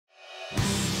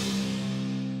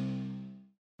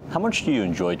How much do you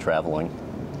enjoy traveling?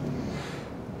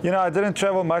 You know, I didn't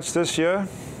travel much this year,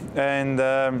 and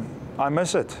I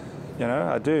miss it. You know,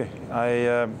 I do.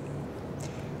 I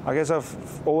guess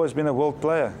I've always been a world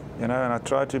player, you know, and I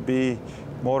try to be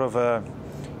more of a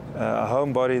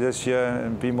homebody this year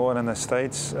and be more in the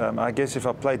States. I guess if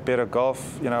I played better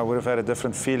golf, you know, I would have had a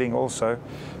different feeling also.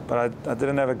 But I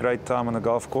didn't have a great time on the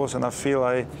golf course, and I feel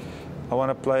I want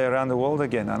to play around the world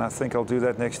again, and I think I'll do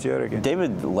that next year again.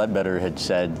 David Ledbetter had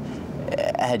said,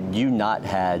 had you not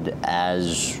had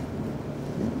as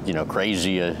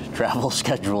crazy a travel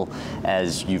schedule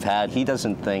as you've had, he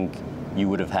doesn't think you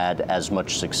would have had as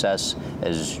much success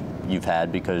as you've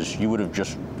had because you would have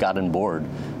just gotten bored.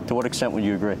 To what extent would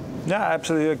you agree? Yeah, I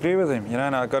absolutely agree with him. You know,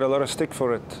 and I got a lot of stick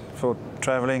for it, for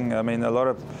traveling. I mean, a lot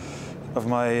of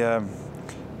my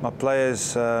my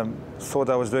players thought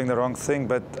I was doing the wrong thing,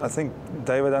 but I think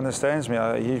David understands me.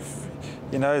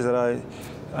 He knows that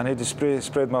I need to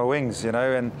spread my wings, you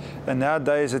know, and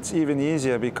nowadays it's even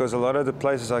easier because a lot of the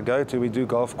places I go to, we do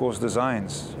golf course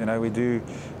designs. You know, we do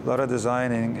a lot of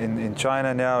design in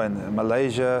China now and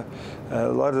Malaysia, a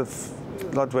lot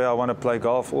where I want to play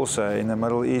golf also, in the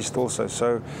Middle East also.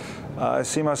 So I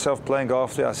see myself playing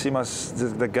golf there. I see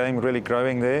the game really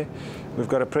growing there. We've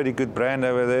got a pretty good brand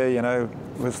over there, you know,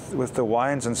 with the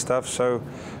wines and stuff. So,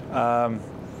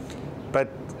 but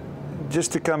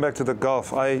just to come back to the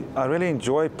golf, I really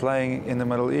enjoy playing in the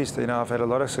Middle East. You know, I've had a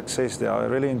lot of success there. I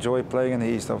really enjoy playing in the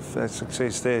East. I've had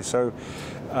success there. So,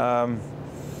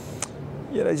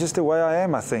 you know, just the way I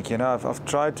am, I think. You know, I've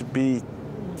tried to be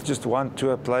just one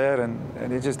tour player,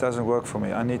 and it just doesn't work for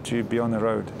me. I need to be on the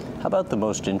road. How about the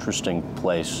most interesting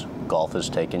place golf has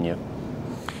taken you?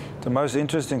 The most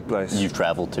interesting place you've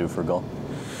traveled to for golf?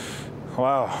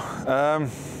 Wow.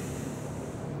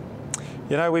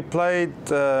 You know, we played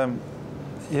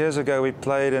years ago. We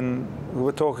played we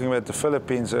were talking about the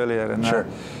Philippines earlier, and sure.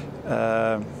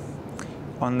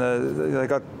 They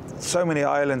got so many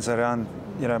islands around,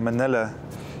 you know, Manila,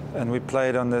 and we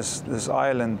played on this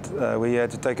island where you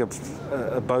had to take a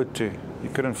boat to. You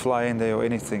couldn't fly in there or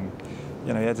anything.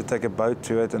 You know, you had to take a boat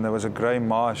to it, and there was a grey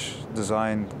marsh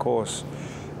designed course.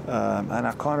 And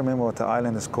I can't remember what the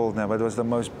island is called now, but it was the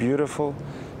most beautiful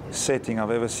setting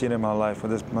I've ever seen in my life,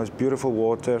 with this most beautiful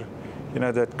water, you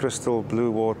know, that crystal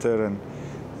blue water, and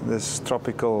this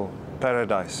tropical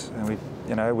paradise. And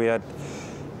we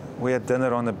had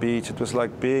dinner on the beach. It was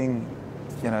like being,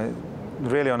 you know,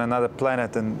 really on another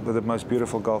planet and with the most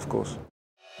beautiful golf course.